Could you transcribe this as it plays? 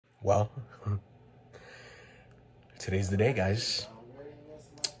Well, today's the day, guys.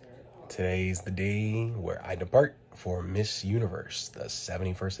 Today's the day where I depart for Miss Universe, the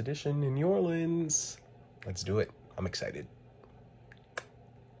 71st edition in New Orleans. Let's do it. I'm excited.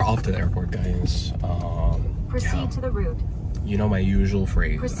 We're off to the airport, guys. Proceed to the route. You know my usual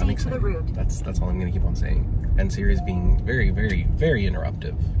phrase. Proceed I'm excited. to the route. That's all I'm gonna keep on saying. And Siri is being very, very, very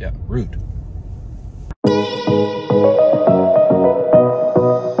interruptive. Yeah, rude.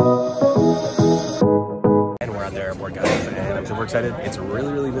 And we're at the airport, guys, and I'm super excited. It's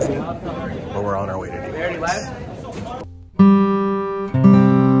really, really busy, but we're on our way to New Orleans.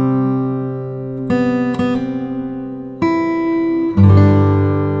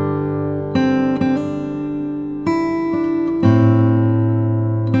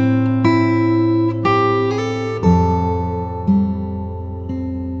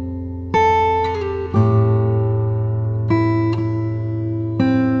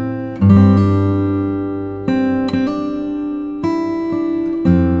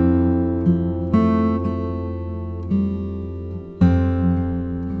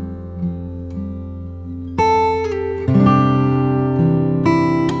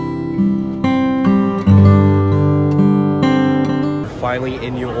 Finally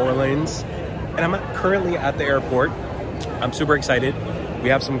in New Orleans, and I'm currently at the airport. I'm super excited. We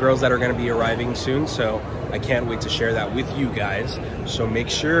have some girls that are going to be arriving soon, so I can't wait to share that with you guys. So make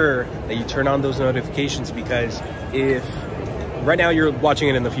sure that you turn on those notifications, because if right now you're watching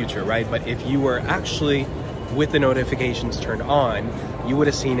it in the future, right? But if you were actually with the notifications turned on, you would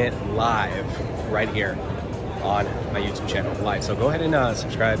have seen it live right here on my YouTube channel live. So go ahead and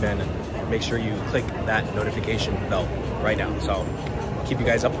subscribe and make sure you click that notification bell right now. So keep you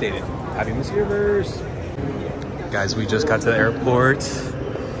guys updated. Happy Miss Universe. Guys, we just got to the airport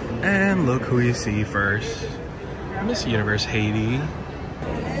and look who you see first. Miss Universe Haiti.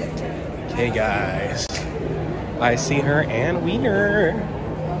 Okay guys, I see her and Wiener.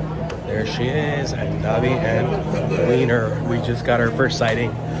 There she is, and Davi and Wiener. We just got our first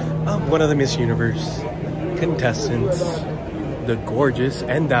sighting of one of the Miss Universe contestants, the gorgeous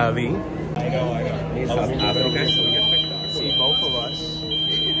and Davi. I know. Okay, so we get see both of us.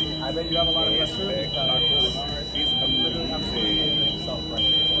 I bet you have a lot of pressure because he's literally have to do himself right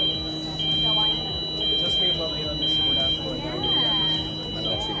there. It just made Lalena Miss Supernatural.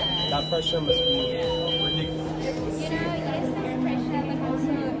 That pressure must be ridiculous. You know, yes, there's pressure, but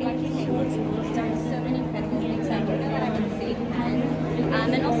also, like you said, we've done so many incredible things. So I don't know that I can say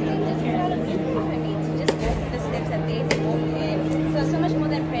and also just proud of people for me to just walk the steps that they've walked in. So much more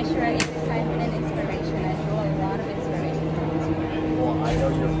than pressure, it's excitement and inspiration. I draw a lot of inspiration from this work. Well, I know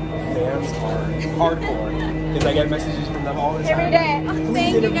your fans are hardcore, because I get messages from them all the time. Every day. Oh,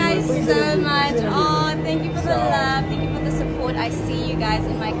 thank you guys so much. Oh, thank you for the love. Thank you for the support. I see you guys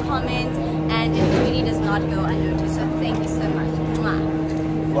in my comments, and it really does not go unnoticed. So thank you so much.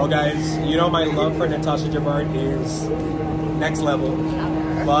 Mwah. Well, guys, you know my love for Natasha Jabard is next level.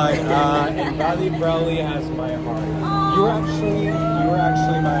 But and Valley Browley has my heart. Aww. You were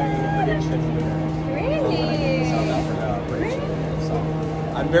actually my prediction winner. Really? South Africa prediction. So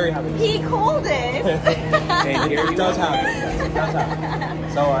I'm very happy. He called it. And it does happen. It does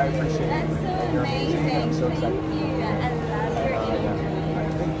happen. So I appreciate it. That's so amazing. I'm so excited. Thank you. I love your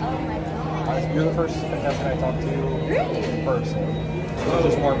energy. Oh my god. You're the first contestant I talked to Really? in person.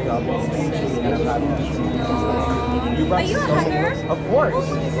 Just warming up. And I'm happy. Are you a hugger? Of course.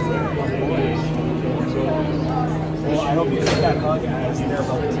 Well, I hope you take that hug as their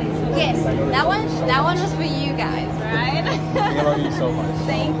hug. Yes, that one was for you guys, right? I love you so much.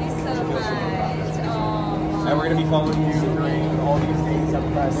 Thank you so much. Oh, And we're going to be following you during all these days at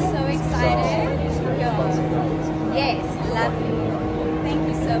the press. so excited. Yes, love you. Thank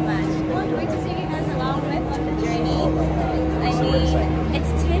you so much. Can't wait to see you guys along with on the journey. I mean,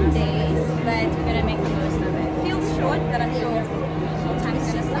 it's 10 days, but we're going to make the most of it. Feels short, but I'm sure time's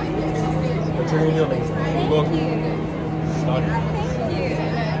going to start. But you're going to do amazing. Thank Look, you. stunning. Thank you.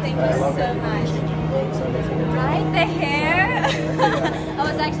 Thank I you love so it. much. Right, the hair. I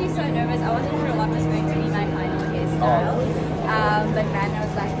was actually so nervous. I wasn't sure what was going to be my final hairstyle. But Vanna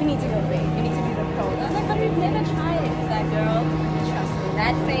was like, we need to go big. We need to do the curls. I was like, but we've never tried it. She's like, girl, trust me.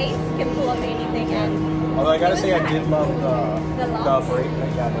 That face can pull off anything. And Although I gotta say, I did love the the locks. break that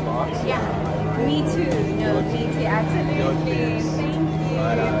you had the box. Yeah, me too. No, me too. Absolutely. Thank you.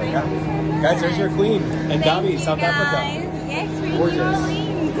 But, Thank yeah. you so much. Guys, there's your queen. And Thank Davi, you South guys. Africa. Yes, we're in New Gorgeous.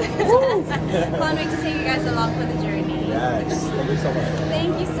 Orleans. Can't wait to take you guys along for the journey. Yes. Thank you so much.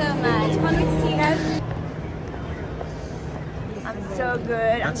 Thank you so much. Can't wait to see you guys. I'm so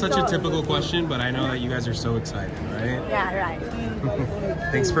good. That's such a typical question, but I know that you guys are so excited, right? Yeah, right.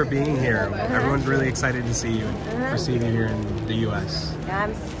 Thanks for being here. Everyone's really excited to see you and receive you here in the U.S.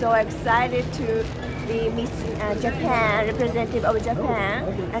 I'm so excited to be Miss Japan, representative of Japan,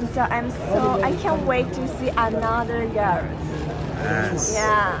 and so I can't wait to see another girl. Yes.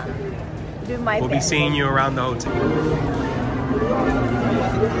 Yeah, do my We'll best. be seeing you around the hotel.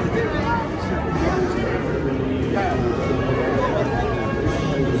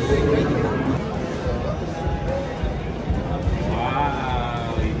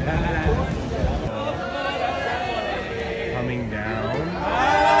 Wow, yeah. Coming down,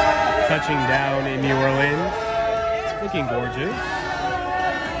 touching down in New Orleans. It's looking gorgeous.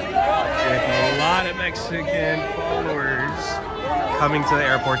 With a lot of Mexican followers coming to the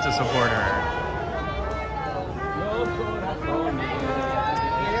airport to support her.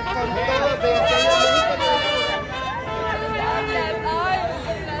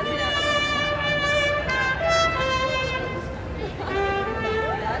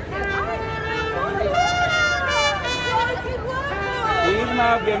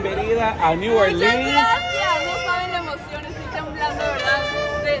 Irma, bienvenida a New Orleans. Muchas gracias, no saben la emoción, estoy temblando, de verdad,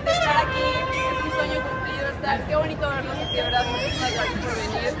 de estar aquí, es un sueño cumplido, qué bonito verlos aquí, de verdad, muchísimas gracias por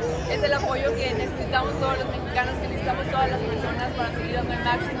venir, es el apoyo que necesitamos todos los mexicanos, que necesitamos todas las personas para seguir dando el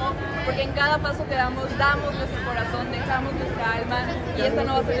máximo, porque en cada paso que damos nuestro corazón, dejamos nuestra alma, y esta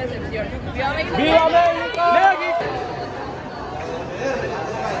no va a ser la excepción. ¡Viva México! ¡Viva México!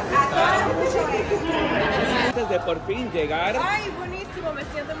 Antes de por fin llegar. Ay, buenísimo, me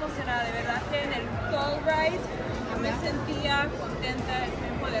siento emocionada, de verdad que en el Toll Ride yo me sentía contenta, estoy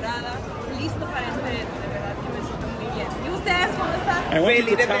empoderada, listo para este evento, de verdad que me siento muy bien. ¿Y ustedes cómo están? I want you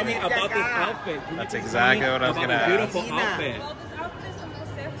to tell me about this outfit. That's exactly what I was gonna ask. Beautiful outfit. Well, this outfit is from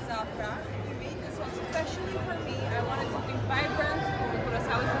José Zafra. We made this one especially for me. I wanted something vibrant, como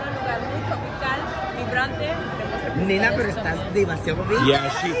Curazao es un lugar muy tropical, vibrante. Nena, pero estás demasiado bella.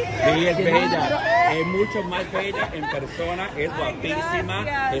 Yeah, ella es bella, es mucho más bella en persona, es guapísima,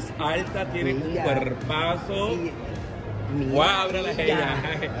 gracias. es alta, tiene un Mira. cuerpazo. Mira, Wow, ábrela ella.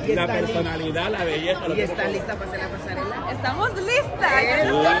 Y La está personalidad, la belleza. lo ¿Y que está tú- lista para hacer la pasarela? Estamos listas, ya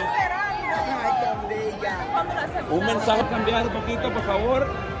Eso. estoy esperando. Ay, tan bella. Vamos a hacer Un mensaje cambiar un poquito, por favor.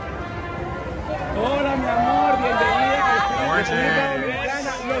 Hola, mi amor, bienvenida.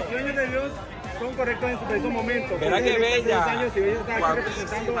 Los sueños de Dios son correctos en su preciso momento. Verá Tú qué tienes bella. 16 años y ella está aquí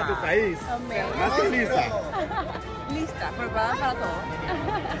representando a tu país. Más que lista. lista, preparada para todo.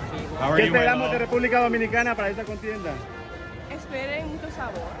 How are ¿Qué you, my esperamos de love? República Dominicana para esta contienda? Esperen mucho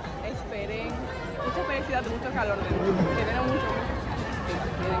sabor, esperen mucha felicidad, mucho calor de luz, que venga mucho.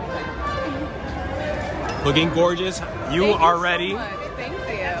 Looking gorgeous. You Thank are so ready. much. Thank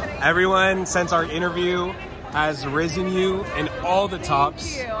you. Everyone since our interview has risen you in all the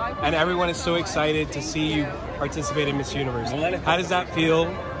tops, you. I and everyone is so appreciate it so much. excited to see you Thank you. participate in Miss Universe. How does that feel?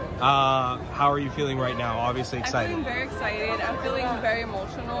 How are you feeling right now? Obviously I'm excited. feeling very excited. I'm feeling very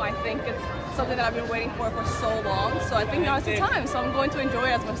emotional. I think it's something that I've been waiting for so long. So I think now is the time. So I'm going to enjoy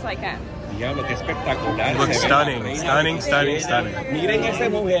it as much as I can. Diablo, qué espectacular. Looks Se ve stunning, la reina stunning, bella. stunning, stunning. Miren ese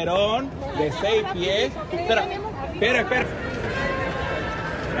mujerón de 6 pies. Espera.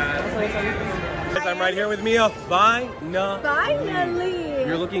 Guys, I'm right here with Mia. Finally!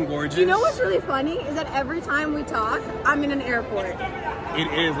 You're looking gorgeous. You know what's really funny is that every time we talk, I'm in an airport. It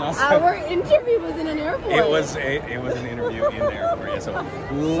is awesome. Our interview was in an airport. It was an interview in the airport. Yeah, so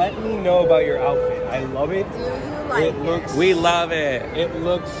let me know about your outfit. I love it. Do you like It looks. We love it. It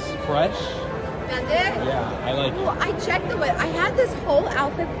looks fresh. That's it? Yeah, I like it. Well, I checked the weather. I had this whole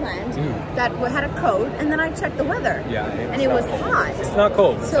outfit planned that had a coat, and then I checked the weather. Yeah, and it was hot. It's not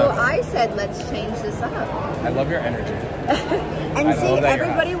cold. It's So not cold. I said, let's change this up. I love your energy. And I see, love that you're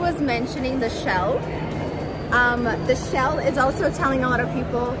everybody was mentioning the shell. The shell is also telling a lot of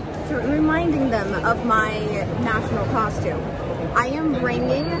people, reminding them of my national costume. I am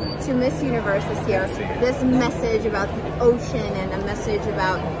bringing to Miss Universe this year this message about the ocean and a message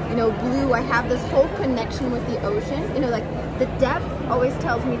about, you know, blue. I have this whole connection with the ocean. You know, like the depth always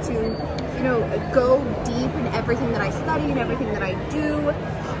tells me to, you know, go deep in everything that I study and everything that I do.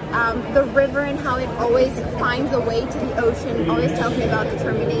 The river and how it always finds a way to the ocean always tells me about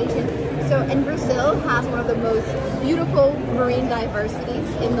determination. So, and Brazil has one of the most beautiful marine diversities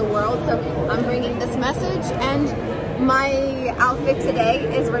in the world. So I'm bringing this message, and my outfit today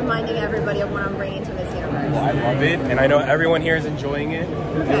is reminding everybody of what I'm bringing to Miss Universe. Well, I love it, and I know everyone here is enjoying it.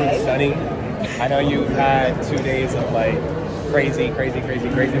 Okay. It's stunning. I know you've had 2 days of like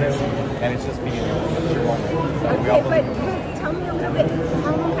craziness, and it's just been your moment. So we all Okay, but tell me a little bit,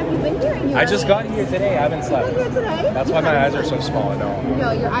 how long have you you've been here in New I just Orleans. got here today. I haven't slept. You got here today? That's why my eyes are so small. No.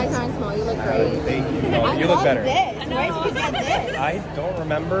 No, your eyes aren't small. You look great. Thank you. No, I you look love better. This. Where did you get this? I don't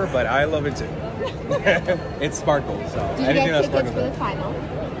remember, but I love it too. It sparkles. So Do you anything get that tickets sparkles. for the final?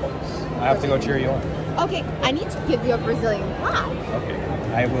 I have to go cheer you on. Okay, I need to give you a Brazilian flag. Okay.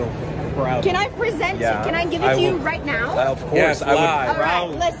 I will proudly. Can I present Yeah, it? Can I give it I to you will. right now? Of course. Yes, I would. live. All right,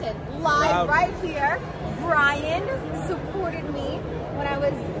 proud- listen, live Proud. right here. Brian supported me when I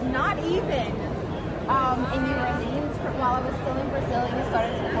was not even in New Orleans while I was still in Brazil. He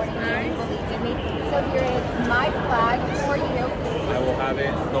started supporting me and he believed in me. So here is my flag for you. I will have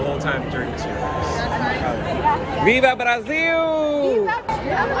it the whole time during this universe. Viva Brazil! You're on the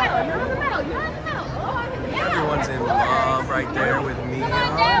medal. You're on the medal. You're on the medal. Oh, yeah. Everyone's in love right there with me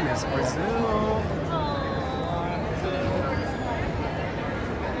on Miss Brazil.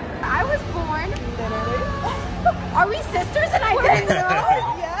 I was born. Are we sisters and I didn't know?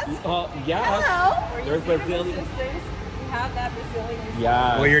 Yes. Yeah. Hello. There's Brazilian. We have that Brazilian.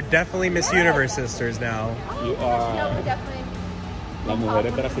 Yeah. Well, you're definitely Miss Universe sisters now. You No, are. we definitely. Las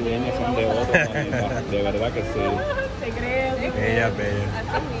mujeres brasileñas son de otro planeta. De verdad que sí. Bella, bella.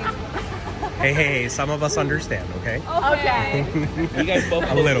 Hey, some of us understand, okay? Okay. You guys both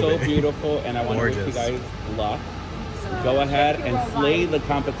A look little so bit. beautiful, and I want to wish you Gorgeous. guys luck. Go ahead and slay the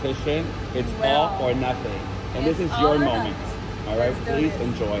competition. It's all or nothing. And this is your moment. All right? Please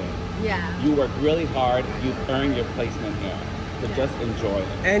enjoy it. Yeah. You worked really hard. You've earned your placement here. So just enjoy it.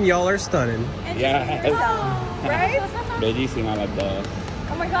 And y'all are stunning. Yes. Right? Bellísima las dos.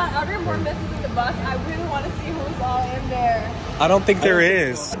 Oh my god, are there more misses in the bus? I really want to see who's all in there. I don't think there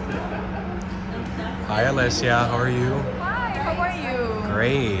is. Hi, Alessia. How are you? Hi, how are you?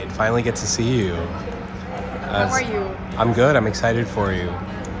 Great. Finally get to see you. How are you? I'm good. I'm excited for you.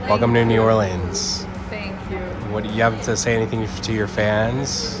 Welcome to New Orleans. Thank you. What do you have to say? Anything to your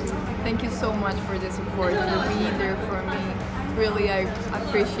fans? Thank you so much for the support, for being there for me. Really, I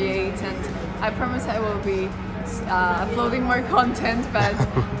appreciate, and I promise I will be uploading more content, but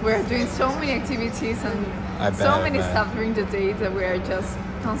we're doing so many activities and so many stuff during the day that we're just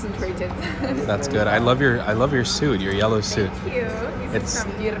concentrated. That's good. I love your suit, your yellow suit. Thank you. This is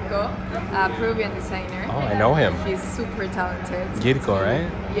from Girko, a Peruvian designer. Oh, I know him. He's super talented. Girko, right?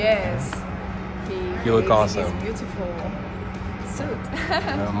 Yes. You look created awesome. This beautiful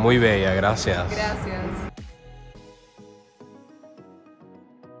suit. Muy bella, gracias. Gracias.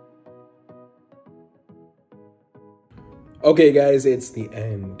 Okay, guys, it's the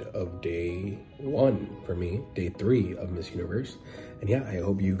end of day 1 for me, day 3 of Miss Universe. And yeah, I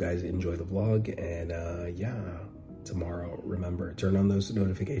hope you guys enjoy the vlog. And yeah, tomorrow, remember, turn on those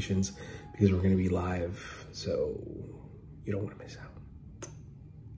notifications because we're going to be live. So you don't want to miss out.